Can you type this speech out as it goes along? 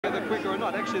Whether quicker or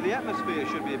not, actually the atmosphere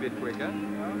should be a bit quicker.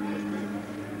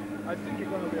 I think you're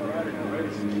going to be all right in the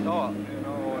race. Oh, you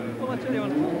know. Well, I tell you,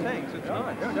 on full tanks, it's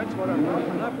nice. Yeah, that's what I'm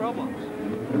talking No about. problems.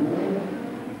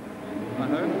 I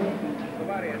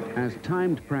hope. As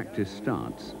timed practice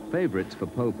starts, favourites for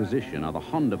pole position are the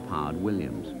Honda-powered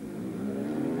Williams.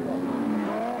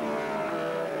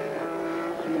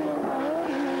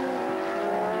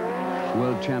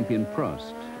 World champion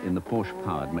Prost in the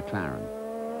Porsche-powered McLaren.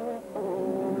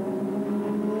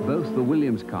 Both the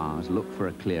Williams cars look for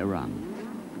a clear run,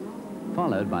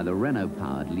 followed by the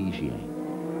Renault-powered Ligier.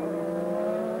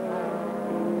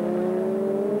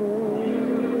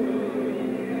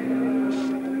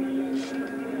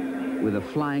 With a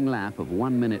flying lap of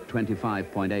 1 minute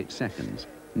 25.8 seconds,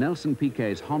 Nelson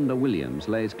Piquet's Honda Williams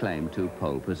lays claim to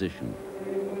pole position.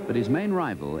 But his main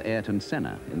rival, Ayrton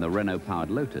Senna, in the Renault-powered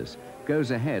Lotus,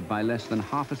 goes ahead by less than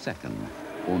half a second,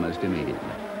 almost immediately.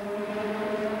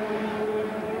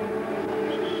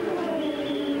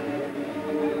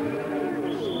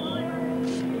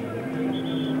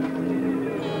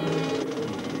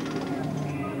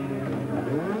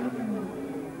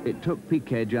 It took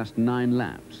Piquet just 9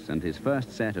 laps, and his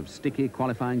first set of sticky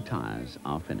qualifying tyres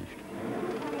are finished.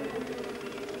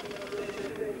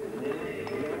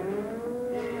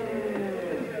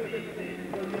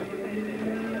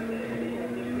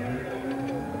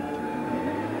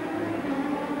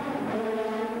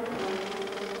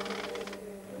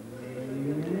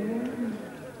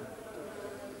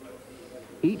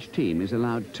 Each team is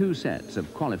allowed 2 sets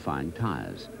of qualifying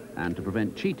tyres, and to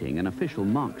prevent cheating, an official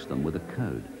marks them with a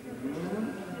code.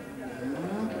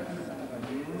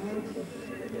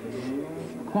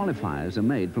 Qualifiers are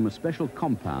made from a special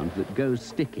compound that goes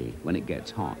sticky when it gets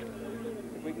hot.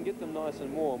 If we can get them nice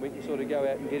and warm, we can sort of go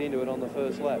out and get into it on the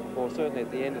first lap, or certainly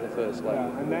at the end of the first lap.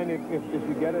 Yeah, and then if you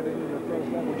get it into the first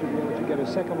lap, would you be able to get a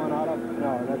second one out of?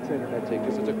 No, that's it. That's it,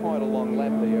 because it's quite a long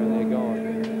lap there and they're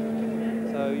gone.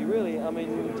 So you really, I mean,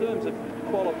 in terms of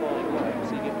qualifying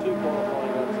laps, you get 2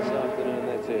 qualifying laps this afternoon and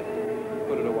that's it.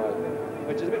 Put it away,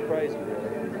 which is a bit crazy, really.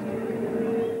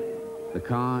 The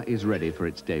car is ready for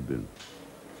its debut.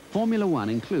 Formula One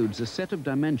includes a set of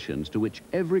dimensions to which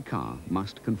every car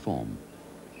must conform.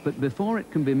 But before it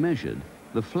can be measured,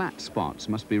 the flat spots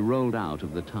must be rolled out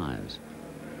of the tyres.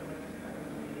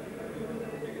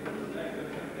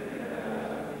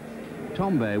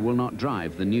 Tombe will not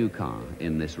drive the new car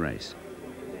in this race.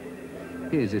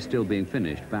 His is still being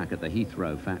finished back at the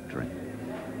Heathrow factory.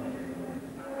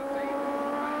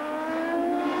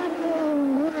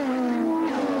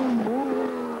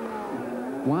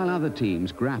 While other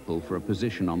teams grapple for a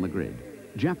position on the grid,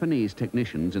 Japanese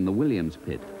technicians in the Williams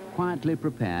pit quietly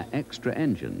prepare extra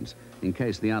engines in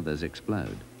case the others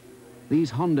explode.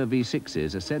 These Honda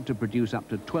V6s are said to produce up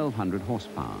to 1,200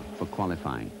 horsepower for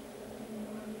qualifying.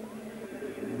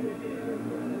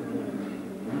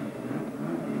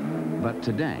 But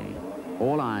today,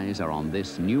 all eyes are on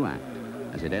this new act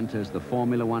as it enters the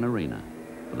Formula One arena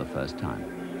for the first time.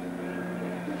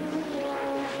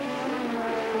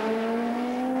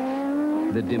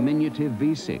 The diminutive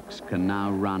V6 can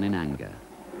now run in anger,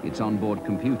 its onboard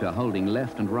computer holding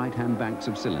left and right-hand banks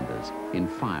of cylinders in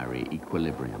fiery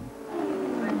equilibrium.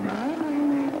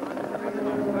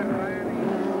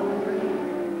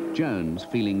 Jones,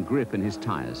 feeling grip in his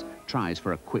tyres, tries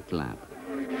for a quick lap.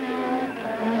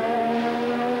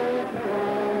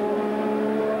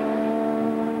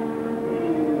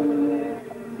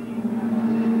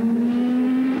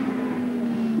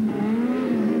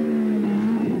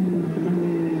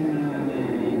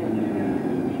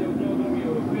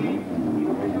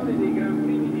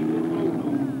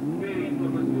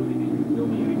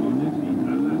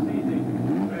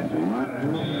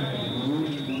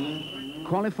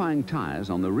 Qualifying tyres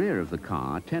on the rear of the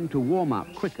car tend to warm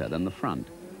up quicker than the front,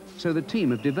 so the team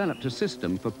have developed a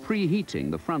system for preheating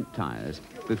the front tyres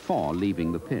before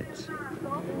leaving the pits.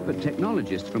 But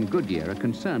technologists from Goodyear are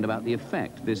concerned about the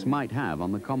effect this might have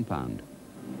on the compound.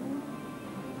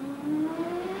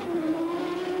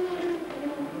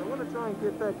 I want to try and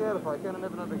get back out if I can and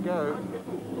have another go.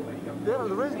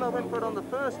 The reason I went for it on the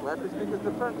first lap is because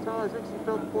the front tyres actually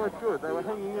felt quite good. They were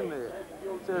hanging in there.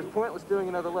 So it was pointless doing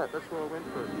another lap. That's why I went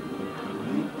for it.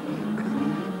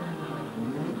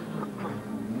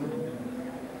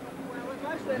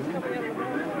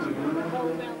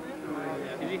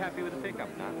 Is he happy with the pickup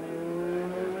now?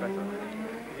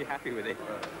 Is he happy with it?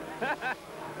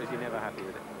 Is he never happy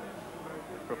with it?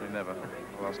 Probably never.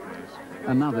 I'll ask him this.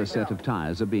 Another set of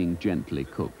tyres are being gently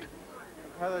cooked.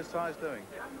 How are those tyres doing?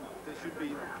 They should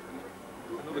be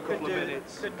another couple of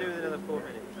minutes. Could do another 4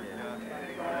 minutes. Yeah.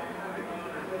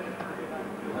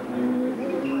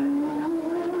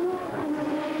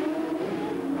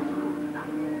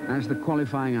 As the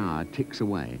qualifying hour ticks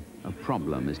away, a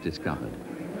problem is discovered.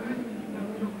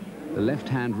 The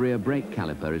left-hand rear brake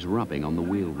caliper is rubbing on the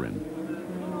wheel rim.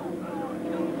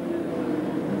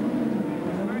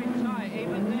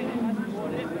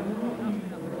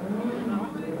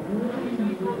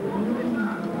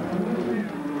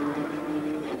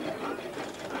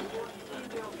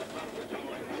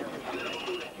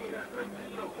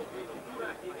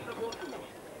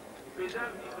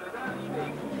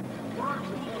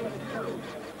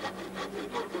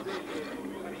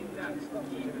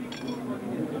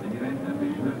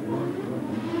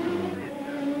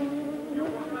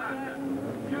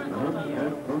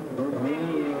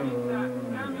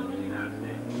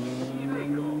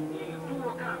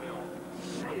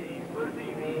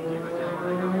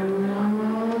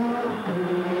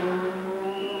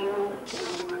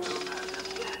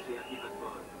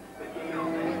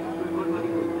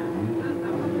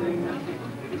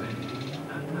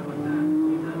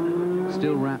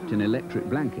 Still wrapped in electric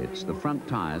blankets, the front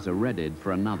tyres are readied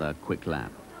for another quick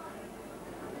lap.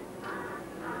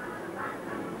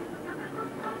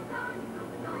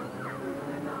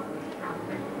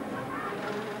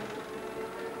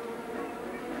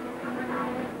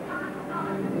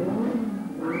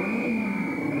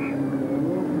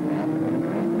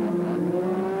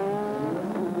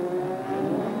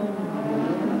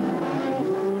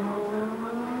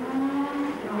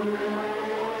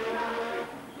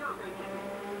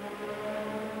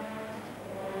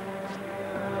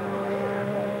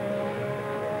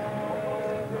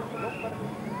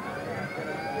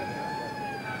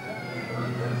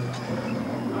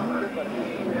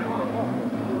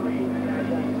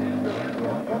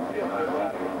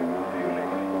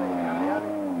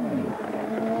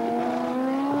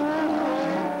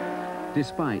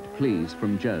 Despite pleas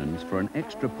from Jones for an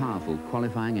extra powerful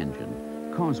qualifying engine,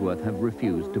 Cosworth have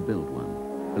refused to build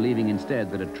one, believing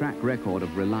instead that a track record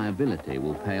of reliability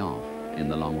will pay off in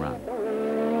the long run.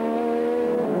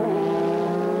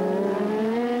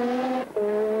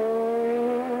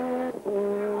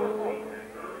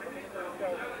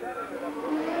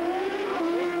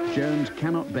 Jones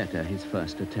cannot better his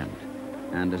first attempt,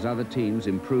 and as other teams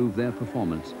improve their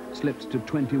performance, slips to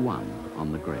 21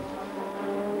 on the grid.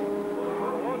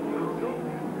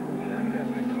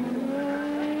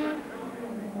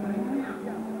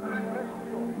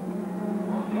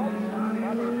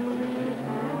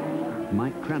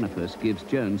 Mike Cranifus gives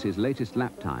Jones his latest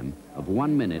lap time of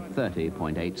 1 minute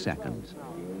 30.8 seconds.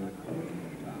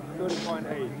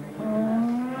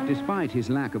 30.8. Despite his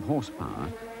lack of horsepower,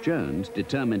 Jones,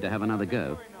 determined to have another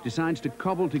go, decides to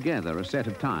cobble together a set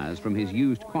of tyres from his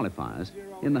used qualifiers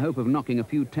in the hope of knocking a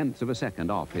few tenths of a second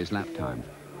off his lap time.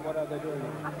 What are they doing?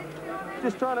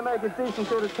 Just trying to make a decent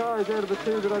set of tyres out of the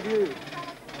two that I've used.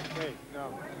 Okay,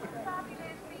 no.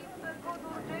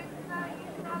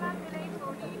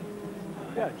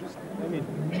 Yeah, just, I mean,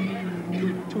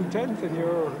 2/10 and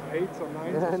you're 8th or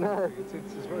 9th. Yeah, I know. It's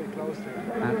very close to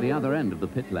it. At the other end of the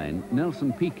pit lane,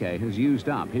 Nelson Piquet has used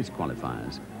up his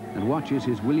qualifiers and watches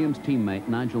his Williams teammate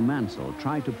Nigel Mansell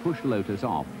try to push Lotus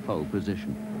off pole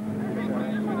position.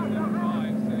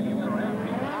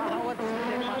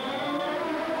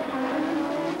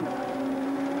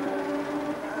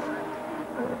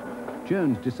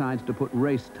 Jones decides to put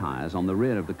race tyres on the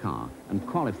rear of the car and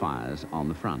qualifiers on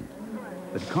the front.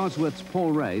 But Cosworth's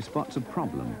Paul Ray spots a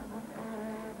problem.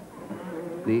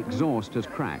 The exhaust has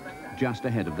cracked just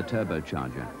ahead of the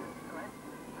turbocharger.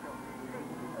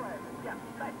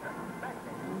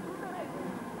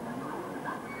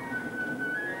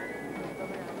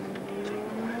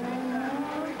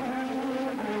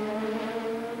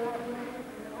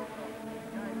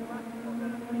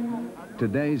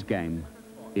 Today's game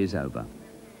is over.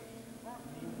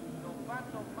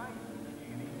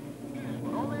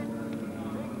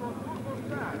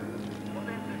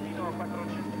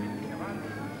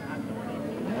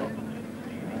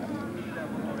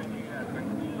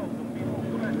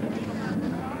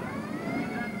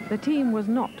 The team was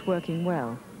not working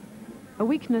well. A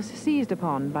weakness seized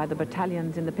upon by the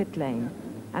battalions in the pit lane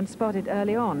and spotted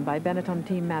early on by Benetton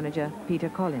team manager Peter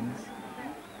Collins.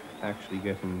 Actually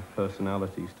getting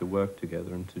personalities to work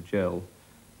together and to gel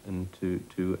and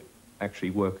to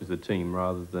actually work as a team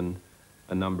rather than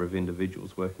a number of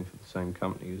individuals working for the same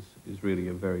company is really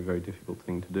a very, very difficult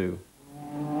thing to do.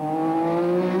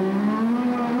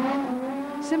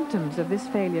 Symptoms of this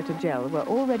failure to gel were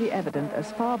already evident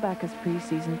as far back as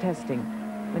pre-season testing,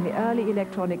 when the early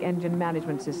electronic engine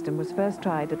management system was first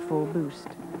tried at full boost.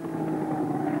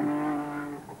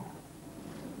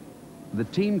 The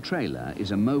team trailer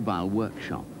is a mobile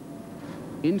workshop.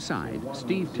 Inside,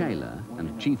 Steve Taylor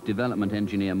and Chief Development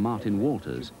Engineer Martin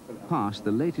Walters pass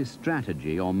the latest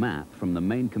strategy or map from the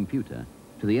main computer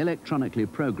to the electronically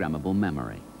programmable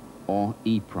memory, or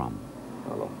EEPROM.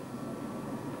 How long?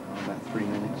 About 3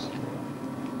 minutes.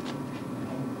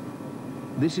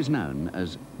 This is known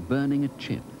as burning a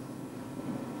chip.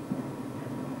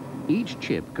 Each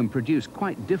chip can produce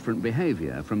quite different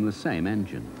behavior from the same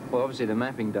engine. Well, obviously the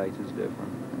mapping data is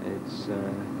different. It's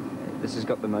this has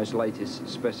got the most latest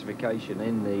specification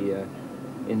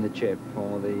in the chip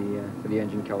for the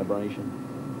engine calibration.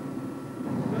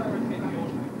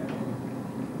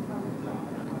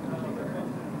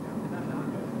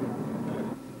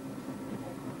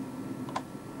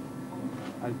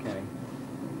 Okay.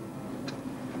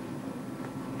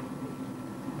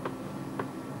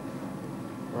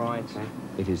 Right.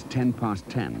 It is 10 past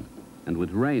 10, and with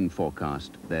rain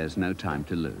forecast, there's no time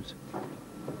to lose.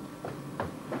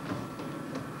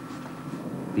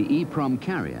 The EEPROM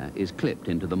carrier is clipped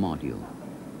into the module.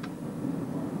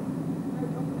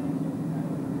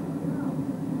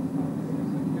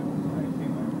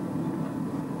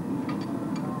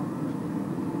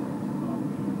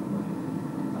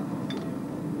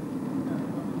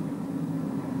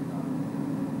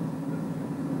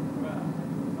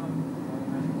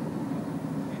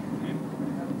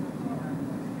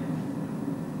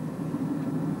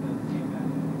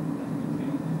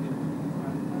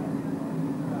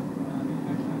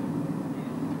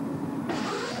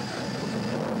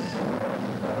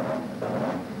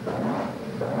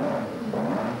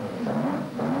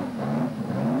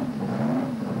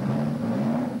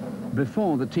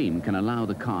 Before the team can allow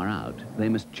the car out, they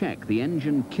must check the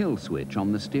engine kill switch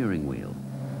on the steering wheel.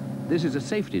 This is a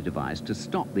safety device to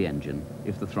stop the engine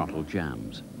if the throttle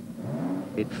jams.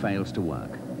 It fails to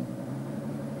work.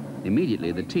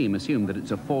 Immediately, the team assume that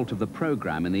it's a fault of the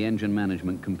program in the engine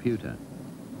management computer.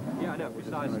 Yeah, I know,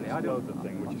 precisely. I don't the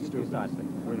thing, which is stupid. precisely.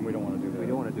 We don't want to do that. We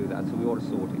don't want to do that, so we ought to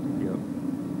sort it. Yeah.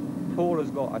 Paul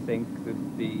has got, I think,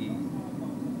 the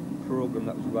program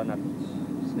that was run at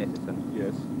Snetterton.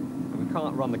 Yes. And we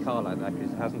can't run the car like that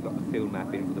because it hasn't got the field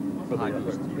map in for the high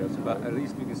boost. Yes. But at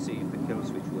least we can see if the kill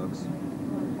switch works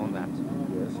on that.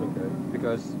 Yes, okay.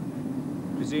 Because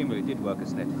presumably it did work at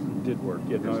Snetterton. It did work.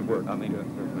 Yeah, no, it worked. I mean,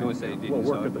 no one said it didn't. Well, it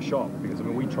worked so at the shop, because, I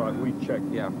mean, we checked.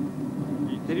 yeah.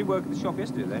 Did it work at the shop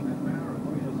yesterday then?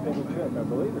 Just double check, I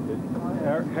believe it did.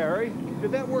 Harry,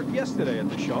 did that work yesterday at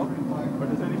the shop? Or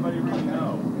does anybody really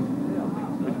know?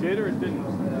 It did or it didn't?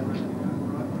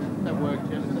 That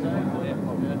worked yesterday.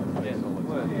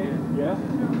 Yeah?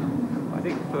 I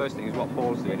think the first thing is what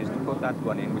Paul's doing is to put that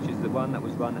one in, which is the one that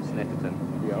was run at Snetterton.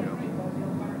 Yeah.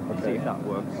 See if that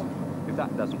works. If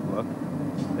that doesn't work,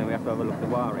 then we have to have a look at the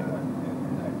wiring.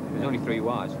 There's only 3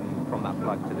 wires from that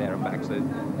plug to there and back, so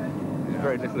there's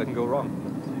very little that can go wrong.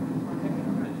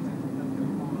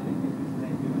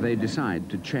 They decide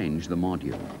to change the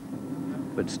module.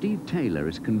 But Steve Taylor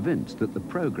is convinced that the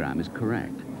program is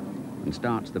correct and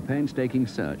starts the painstaking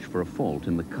search for a fault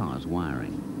in the car's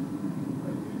wiring.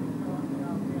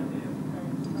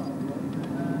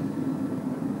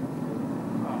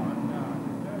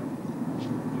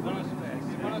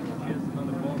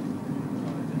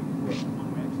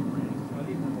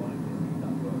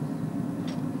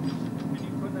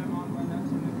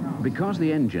 Because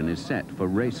the engine is set for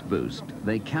race boost,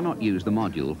 they cannot use the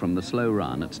module from the slow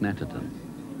run at Snetterton.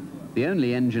 The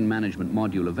only engine management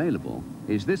module available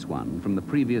is this one from the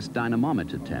previous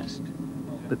dynamometer test.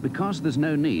 But because there's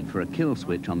no need for a kill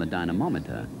switch on the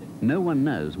dynamometer, no one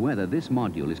knows whether this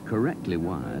module is correctly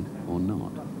wired or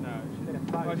not. No,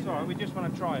 it's all right. We just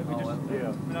want to try it. We're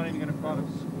not even going to bother.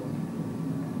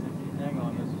 Hang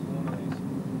on, this is one of these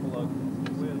plugs.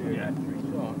 Where's the battery?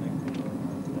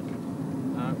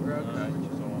 We're okay.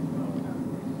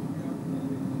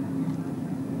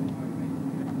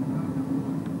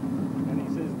 And he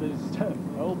says there's a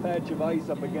whole patch of ice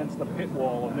up against the pit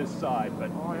wall on this side,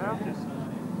 but just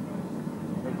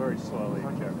very slowly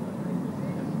and carefully.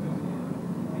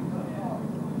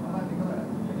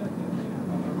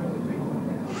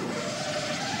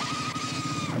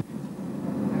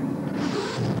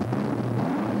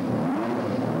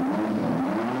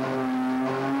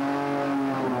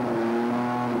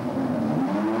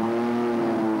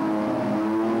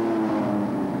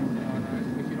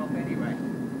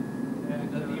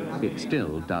 It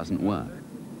still doesn't work,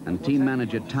 and team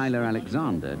manager Tyler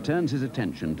Alexander turns his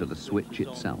attention to the switch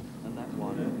itself. And that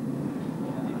one.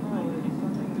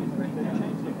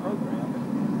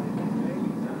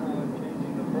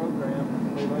 Changing the program,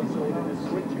 they've isolated the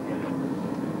switch again.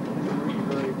 It's a really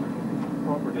very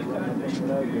proper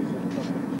design.